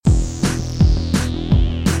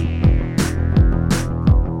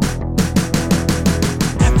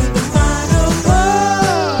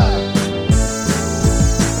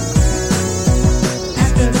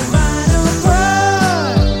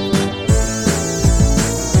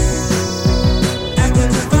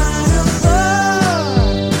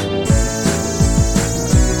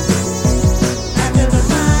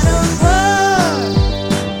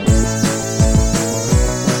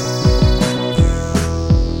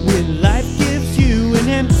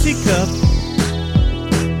empty cup.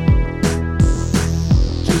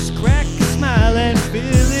 Just crack a smile and fill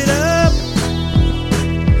it up.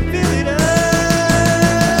 Fill it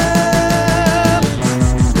up.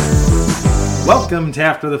 Welcome to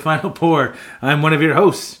After the Final Pour. I'm one of your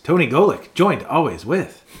hosts, Tony Golick, joined always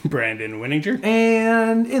with Brandon Winninger.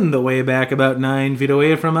 and in the way back about 9 feet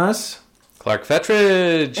away from us, Clark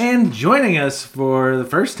Fettridge. and joining us for the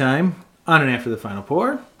first time on and After the Final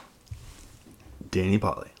Pour, Danny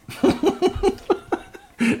Polly.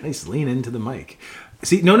 nice lean into the mic.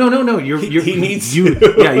 See, no. He needs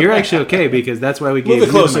Yeah, you're actually okay because that's why we gave Move it you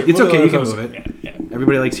the closer. mic. It's Move okay, it you can closer. move it. Yeah.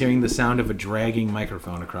 Everybody likes hearing the sound of a dragging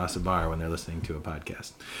microphone across a bar when they're listening to a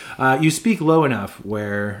podcast. You speak low enough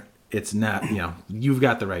where it's not, you've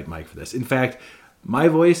got the right mic for this. In fact, my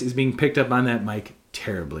voice is being picked up on that mic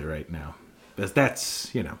terribly right now. But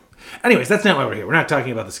that's, Anyways, that's not why we're here. We're not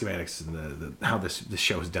talking about the schematics and how this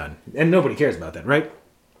show's done. And nobody cares about that, right?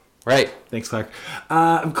 Right. Thanks, Clark.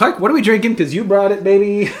 Clark, what are we drinking? Because you brought it,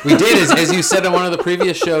 baby. We did, as you said on one of the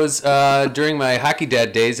previous shows, during my hockey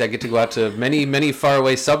dad days, I get to go out to many, many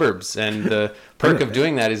faraway suburbs. And the perk of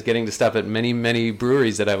doing that is getting to stop at many, many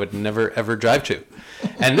breweries that I would never, ever drive to.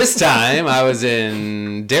 And this time, I was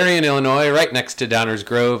in Darien, Illinois, right next to Downers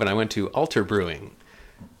Grove, and I went to Alter Brewing.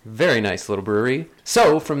 Very nice little brewery.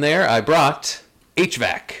 So, from there, I brought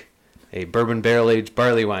HVAC, a bourbon barrel-aged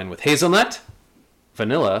barley wine with hazelnut,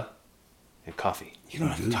 vanilla, and coffee. You don't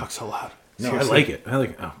have to talk so loud. No, Seriously. I like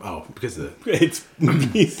it. Oh, because of the... It's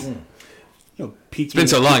peaky. It's been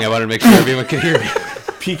so long, I wanted to make sure everyone could hear me.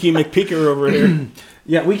 Peaky McPeaker over here.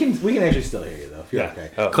 Yeah, we can actually still hear you though. If you're Yeah. okay.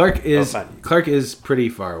 Oh. Clark fine. is pretty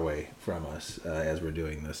far away from us as we're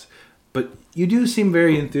doing this, but you do seem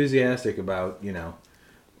very enthusiastic about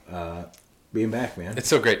being back, man. It's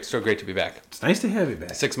so great to be back. It's nice to have you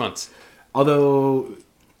back. 6 months. Although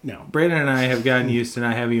No. Brandon and I have gotten used to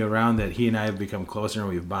not having you around, that he and I have become closer and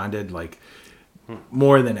we've bonded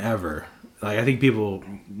more than ever. Like, I think people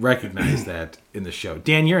recognize that in the show.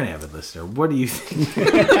 Dan, you're an avid listener. What do you think?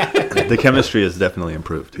 The chemistry has definitely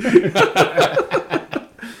improved.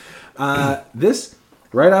 This,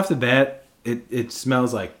 right off the bat, it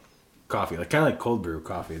smells like coffee, kind of like cold brew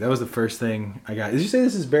coffee. That was the first thing I got. Did you say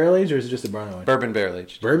this is barrel aged or is it just a barley wine? Bourbon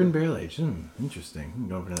barrel-aged. Bourbon barrel aged. Interesting. I'm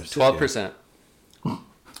going for another sip 12%.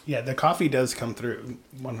 Yeah, the coffee does come through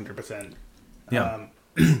 100%. Yeah.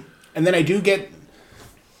 And then I do get,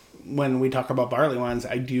 when we talk about barley wines,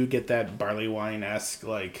 I do get that barley wine-esque,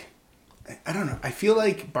 I don't know. I feel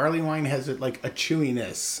like barley wine has a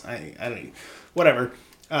chewiness. I don't, whatever.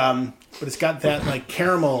 But it's got that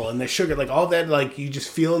caramel and the sugar, all that, you just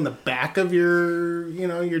feel in the back of your,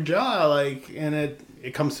 your jaw, and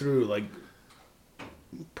it comes through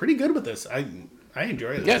pretty good with this. I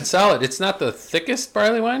enjoy this. Yeah, it's solid. It's not the thickest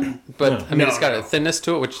barley wine, but it's got No. a thinness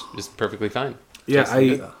to it, which is perfectly fine. Yeah,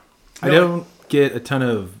 Tastes good. I don't get a ton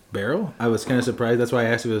of barrel. I was kind of surprised. That's why I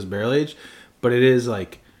asked if it was barrel aged. But it is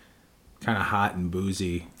kind of hot and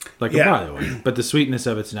boozy, like a barley wine. But the sweetness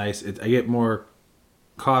of it's nice. I get more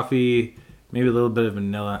coffee, maybe a little bit of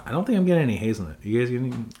vanilla. I don't think I'm getting any hazelnut. You guys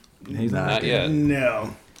getting any hazelnut? Not yet.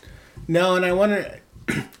 No, and I wonder.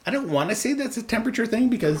 I don't want to say that's a temperature thing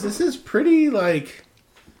because this is pretty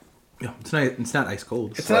Yeah, it's not. It's not ice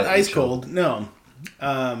cold. It's not ice cold. No.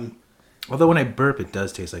 Although when I burp, it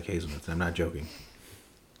does taste like hazelnuts. I'm not joking.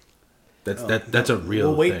 That's a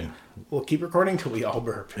real thing. We'll keep recording till we all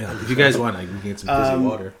burp. Yeah, if you guys want, we can get some fizzy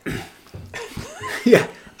water. Yeah.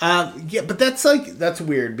 But that's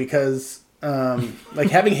weird because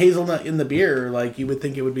having hazelnut in the beer, you would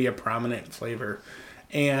think it would be a prominent flavor.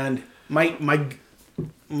 And my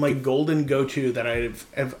golden go-to that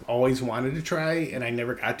I've always wanted to try and I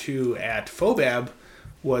never got to at Fobab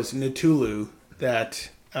was Natulu that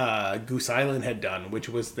Goose Island had done, which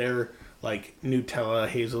was their Nutella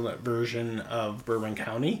hazelnut version of Bourbon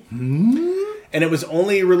County. Mm-hmm. And it was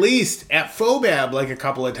only released at Fobab a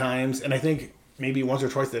couple of times, and I think maybe once or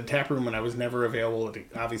twice at the tap room, and I was never available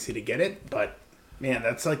to get it. But man,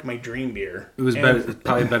 that's my dream beer. It was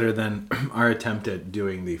probably better than our attempt at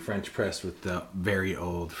doing the French press with the very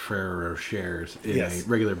old Ferrero Rochers in a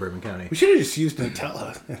regular Bourbon County. We should have just used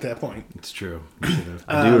Nutella at that point. It's true. We should have.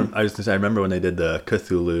 I was gonna say, I remember when they did the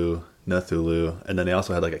Cthulhu, and then they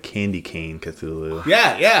also had a candy cane Cthulhu.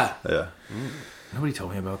 Yeah. Yeah. Nobody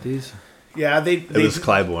told me about these. Yeah, It was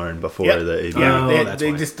Clybourne before the ABV. Yeah,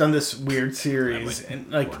 they just done this weird series,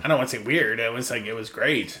 and I don't want to say weird. It was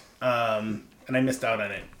great, and I missed out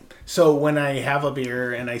on it. So when I have a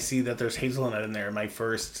beer and I see that there's hazelnut in there, my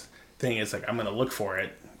first thing is I'm going to look for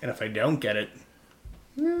it, and if I don't get it,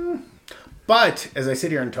 But as I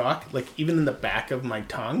sit here and talk, even in the back of my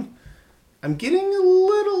tongue, I'm getting a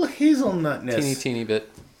little hazelnutness. Teeny bit.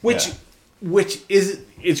 Which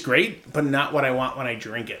is great, but not what I want when I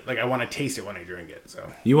drink it. Like, I want to taste it when I drink it.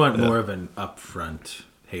 So You want more of an upfront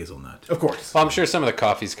hazelnut. of course, Well, I'm sure some of the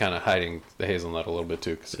coffee's kind of hiding the hazelnut a little bit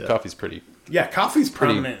too, because coffee's pretty coffee's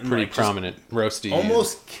prominent. and, pretty like, just prominent, roasty.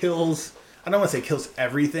 almost kills. I don't want to say kills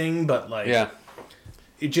everything, but like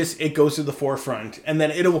it goes to the forefront, and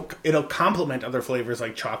then it'll complement other flavors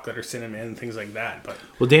like chocolate or cinnamon and things like that. But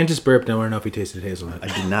Well, Dan just burped. I want to know if he tasted hazelnut. I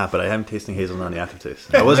did not, but I am tasting hazelnut on the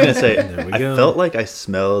aftertaste. I was gonna say we I go. felt like I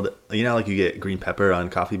smelled. You know, like you get green pepper on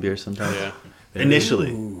coffee beers sometimes. Yeah.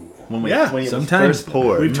 Initially, when Yeah. it was Sometimes. first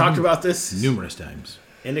poured. we've talked about this Numerous times.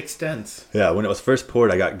 in extents. Yeah, when it was first poured,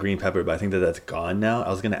 I got green pepper, but I think that's gone now. I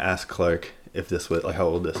was gonna ask Clark if this was like how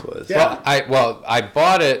old this was. Yeah. I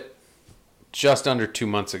bought it just under 2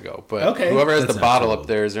 months ago, but Okay. whoever has That's the not bottle too up old.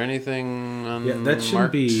 there, is there anything on Yeah, that shouldn't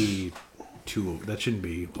Mark? be too old. That shouldn't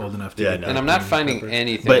be old enough to Yeah, get no. And that I'm not green finding pepper.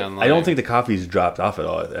 anything But online. I don't think the coffee's dropped off at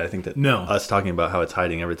all. I think that No. us talking about how it's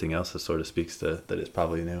hiding everything else sort of speaks to that it's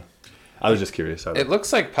probably new. I was just curious. It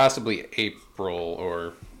looks like possibly April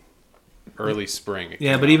or early spring. it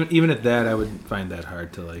Yeah, came but out. even at that, I would find that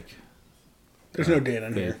hard to like. There's no date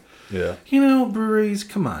on here. Yeah. You know, breweries,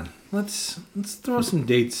 come on. Let's throw some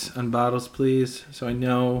dates on bottles, please, so I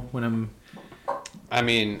know when I'm I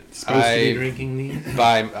mean, supposed to be drinking these.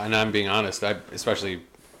 and I'm being honest, especially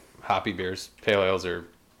hoppy beers, pale ales or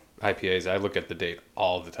IPAs, I look at the date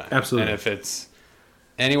all the time. Absolutely. And if it's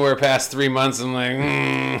anywhere past 3 months, I'm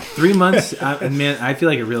like, 3 months, and man, I feel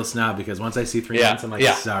like a real snob because once I see 3 Yeah, months, I'm like,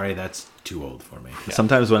 yeah. sorry, that's too old for me.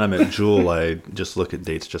 Sometimes when I'm at Jewel, I just look at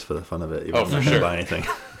dates just for the fun of it. Even Oh, if for I'm not sure. gonna buy anything.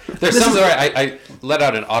 There's some where I let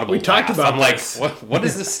out an audible We talked laugh. about I'm like, this. what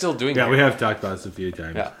is this still doing Yeah, here? we have talked about this a few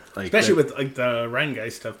times. Yeah. Like Especially that- with like the Rhine guy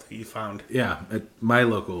stuff that you found. yeah, at my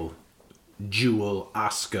local Jewel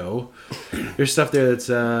Osco, there's stuff there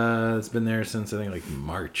that's been there since I think like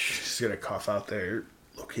March. Just gonna cough out their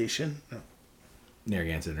location. No.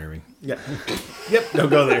 Narragansett and Irving. Yeah. Yep. Don't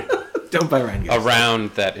go there. Don't buy Ryan Guys.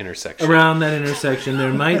 Around that intersection. Around that intersection,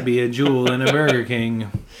 there might be a Jewel and a Burger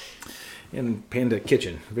King and Panda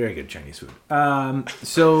Kitchen. Very good Chinese food.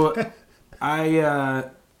 So I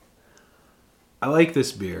like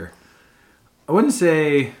this beer. I wouldn't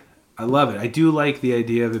say I love it. I do like the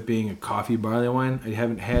idea of it being a coffee barley wine. I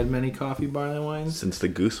haven't had many coffee barley wines. Since the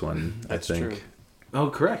Goose one, That's I think. true. Oh,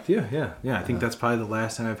 correct. Yeah. I think that's probably the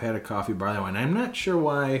last time I've had a coffee barley wine. I'm not sure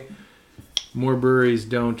why more breweries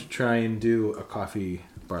don't try and do a coffee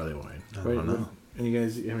barley wine. I don't know. Any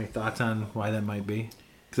guys have any thoughts on why that might be?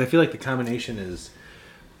 Because I feel like the combination is,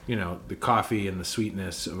 the coffee and the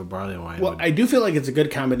sweetness of a barley wine. Well, I do feel like it's a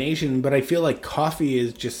good combination, but I feel like coffee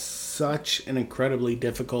is just such an incredibly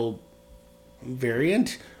difficult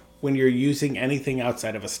variant when you're using anything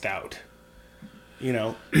outside of a stout.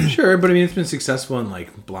 Sure, but I mean, it's been successful in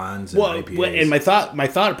like blondes and IPAs. And my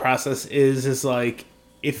thought process is like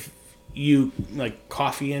if you like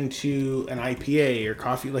coffee into an IPA or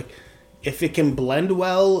coffee, like if it can blend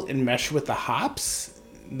well and mesh with the hops,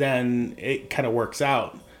 then it kind of works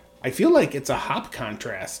out. I feel like it's a hop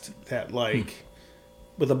contrast that like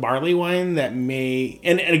with a barley wine that may,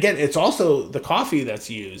 and again, it's also the coffee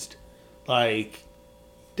that's used, like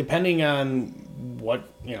depending on what,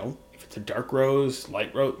 if it's a dark roast,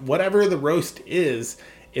 light roast, whatever the roast is,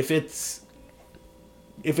 if it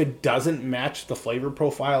doesn't match the flavor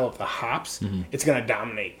profile of the hops, it's going to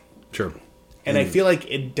dominate. Sure. And I feel like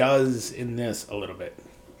it does in this a little bit.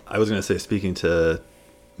 I was gonna say, speaking to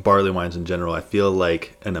barley wines in general, I feel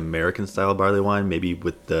like an American style barley wine, maybe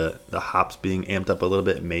with the hops being amped up a little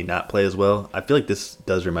bit, may not play as well. I feel like this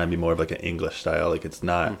does remind me more of like an English style. Like it's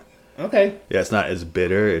not, Okay. yeah, it's not as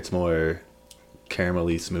bitter. It's more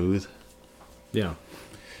caramelly smooth. Yeah.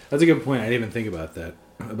 That's a good point. I didn't even think about that.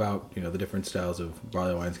 About, the different styles of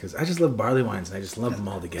barley wines. Because I just love barley wines and I just love them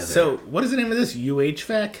all together. So, what is the name of this?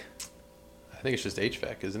 UHVAC? I think it's just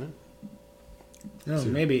HVAC, isn't it? No,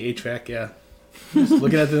 maybe HVAC, yeah. Just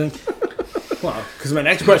looking at the thing. Well, because my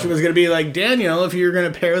next question was going to be like, Daniel, if you're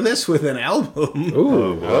going to pair this with an album.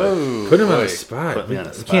 Ooh. Oh, Put him on boy. the spot. Put me on the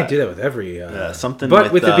You spot. can't do that with every. Something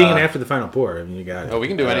But with it being an uh, after the final pour, I mean, you got it. Oh, we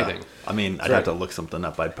can do anything. I mean, I'd right. have to look something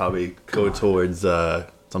up. I'd probably go towards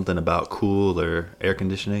something about cool or air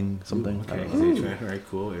conditioning, something. I Okay, don't know. HVAC, all right,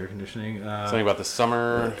 cool. Air conditioning. Something about the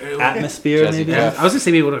summer. Atmosphere, Jazzy maybe. Jeff. I was gonna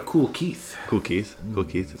say maybe what a Cool Keith. Cool Keith. Cool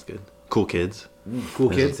Keith is good. Cool Kids. Cool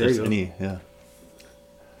Kids. There you go. Yeah.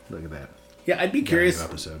 Look at that. Yeah, I'd be curious. New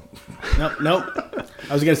episode. Nope.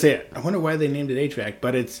 I was going to say it. I wonder why they named it HVAC,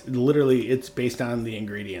 but it's based on the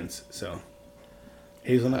ingredients. So,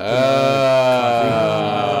 hazelnut.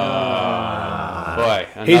 boy.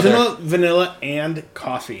 Hazelnut, vanilla, and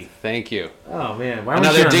coffee. Thank you. Oh man, why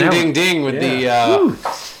Another weren't you ding, on that ding, one? ding with Whew.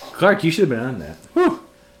 the. Clark, you should have been on that. Whew.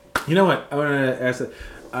 You know what? I want to ask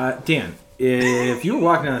that. Dan, if you were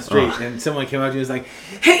walking down the street and someone came up to you and was like,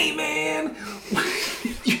 "Hey man,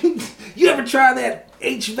 you ever tried that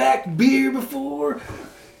HVAC beer before?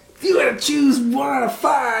 If you had to choose 1 out of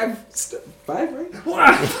 5, 5, right? 1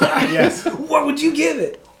 out of 5. Yes. What would you give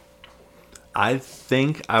it?" I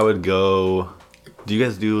think I would go. Do you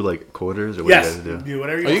guys do like quarters or what Yes. do you guys do? Do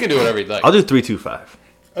whatever you Oh, you can do whatever you'd like. I'll do 3-2-5.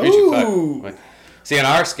 3, 2, 5. Ooh. Wait. See, on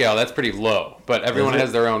our scale, that's pretty low, but everyone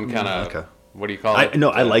has their own kind of. Okay. What do you call I it?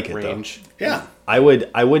 like it, though. range. Yeah. I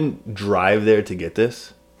wouldn't drive there to get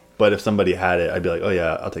this, but if somebody had it, I'd be like, oh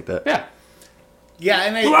yeah, I'll take that. Yeah. Yeah,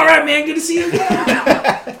 and Well, all right, man. Good to see you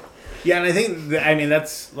again. Yeah, and I think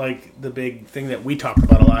that's like the big thing that we talk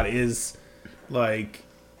about a lot is like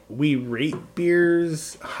we rate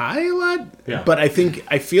beers high a lot. Yeah. But I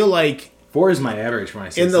feel like 4 is my average when I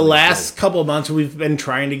say in the something last good. couple of months we've been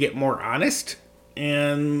trying to get more honest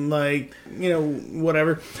and like,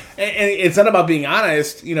 whatever. And it's not about being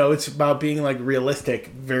honest, it's about being like realistic,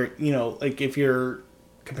 very, like if you're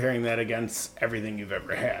comparing that against everything you've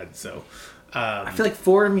ever had. So I feel like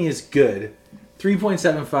 4 to me is good.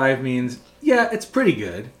 3.75 means, yeah, it's pretty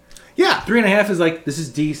good. yeah. 3.5 is like, this is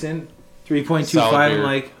decent. 3.25, Solid I'm beer.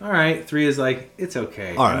 like, all right. 3 is like, it's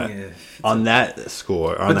okay. All right. Yeah. On that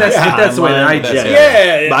score, But that's the way that I timeline, judge it.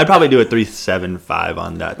 Yeah. But I'd probably do a 3.75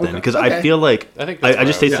 on that then, because Okay. I feel like I think that's I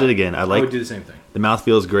just where I tasted would- it again. I I like would do the same thing. the mouth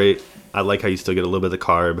feels great. I like how you still get a little bit of the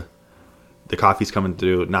carb. The coffee's coming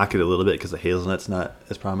through, knock it a little bit because the hazelnut's not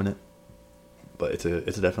as prominent. But it's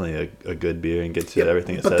definitely a good beer and gets you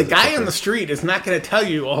everything it But says. the guy except on for- the street is not going to tell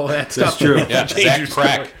you all that stuff. true. Yeah. Change Zach your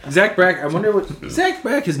Crack. story. Zach Brack, I wonder what... Zach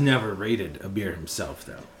Brack has never rated a beer himself,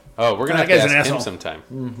 though. Oh, we're gonna have That to guy's an ask him asshole.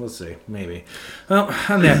 sometime. We'll see. Maybe. Well,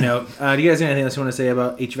 on that note, do you guys have anything else you want to say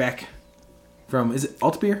about HVAC? From, is it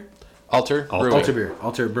Alt Beer? Alter Brewing. Alter Beer.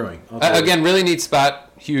 Alter Brewing. Again, really neat spot.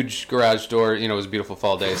 Huge garage door. It was a beautiful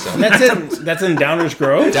fall day. So That's in Downers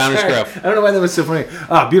Grove. Downers Grove. I don't know why that was so funny.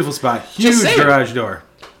 Ah, beautiful spot. Huge saying. garage door.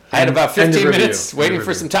 I had about End of 15 review. minutes waiting End of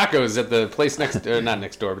for some tacos at the place next, not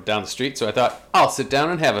next door, but down the street. So I thought I'll sit down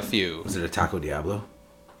and have a few. Was it a Taco Diablo?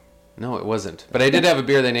 No, it wasn't. But I did have a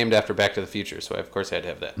beer they named after Back to the Future, so I of course had to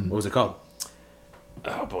have that. What was it called?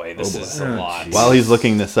 Oh boy, this is a lot. While he's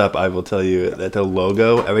looking this up, I will tell you that the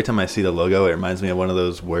logo, every time I see the logo, it reminds me of one of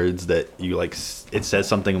those words that you like, it says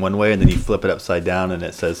something one way and then you flip it upside down and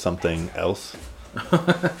it says something else.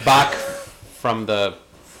 Bach from the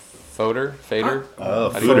Fader? Oh,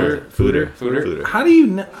 How do you- Fooder. How do you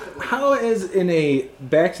know? How, as in a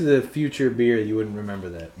Back to the Future beer, you wouldn't remember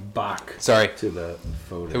that? Bach Sorry, to the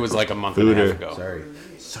photo. it was like a month and a half Fooder. ago.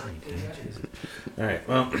 Sorry, Dan. Jesus. All right.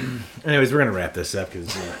 Well, anyways, we're gonna wrap this up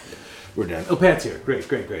because we're done. Oh, Pat's here. Great.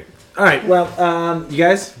 All right. Well, you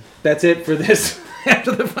guys, that's it for this.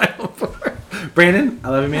 After the Final Four. Brandon, I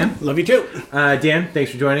love you, man. Love you too. Dan, thanks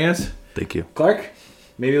for joining us. Thank you. Clark,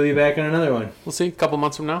 maybe we'll be back on another one. We'll see. A couple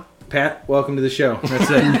months from now. Pat, welcome to the show. That's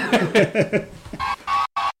it.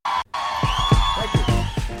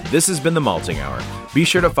 This has been The Malting Hour. Be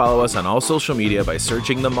sure to follow us on all social media by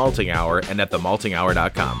searching The Malting Hour and at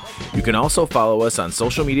themaltinghour.com. You can also follow us on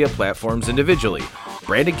social media platforms individually.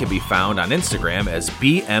 Brandon can be found on Instagram as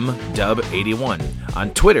BMDub81,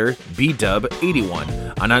 on Twitter,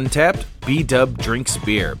 BDub81, on Untapped, BDub Drinks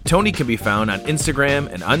Beer. Tony can be found on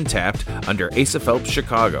Instagram and Untapped under Asa Phelps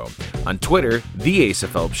Chicago, on Twitter, The Asa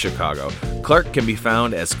Phelps Chicago. Clark can be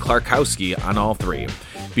found as Clarkowski on all three.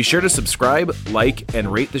 Be sure to subscribe, like, and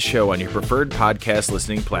rate the show on your preferred podcast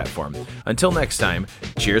listening platform. Until next time,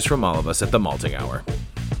 cheers from all of us at The Malting Hour.